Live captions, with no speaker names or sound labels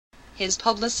His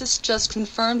publicist just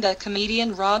confirmed that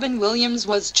comedian Robin Williams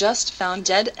was just found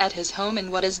dead at his home in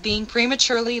what is being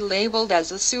prematurely labeled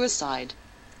as a suicide.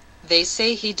 They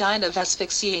say he died of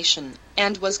asphyxiation,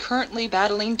 and was currently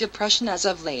battling depression as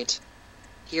of late.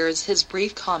 Here's his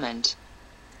brief comment.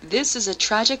 "This is a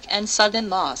tragic and sudden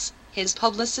loss," his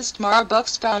publicist Mara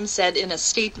Buxbaum said in a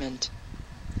statement.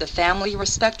 "The family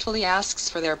respectfully asks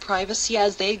for their privacy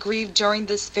as they grieve during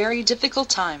this very difficult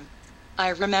time. I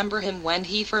remember him when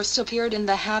he first appeared in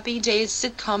the Happy Days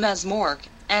sitcom as Mork,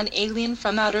 an alien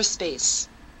from outer space.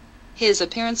 His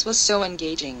appearance was so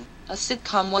engaging, a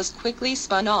sitcom was quickly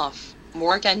spun off,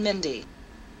 Mork and Mindy.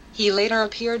 He later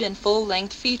appeared in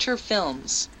full-length feature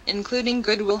films, including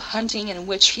Good Will Hunting, in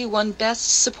which he won Best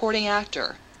Supporting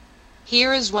Actor.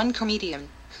 Here is one comedian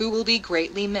who will be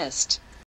greatly missed.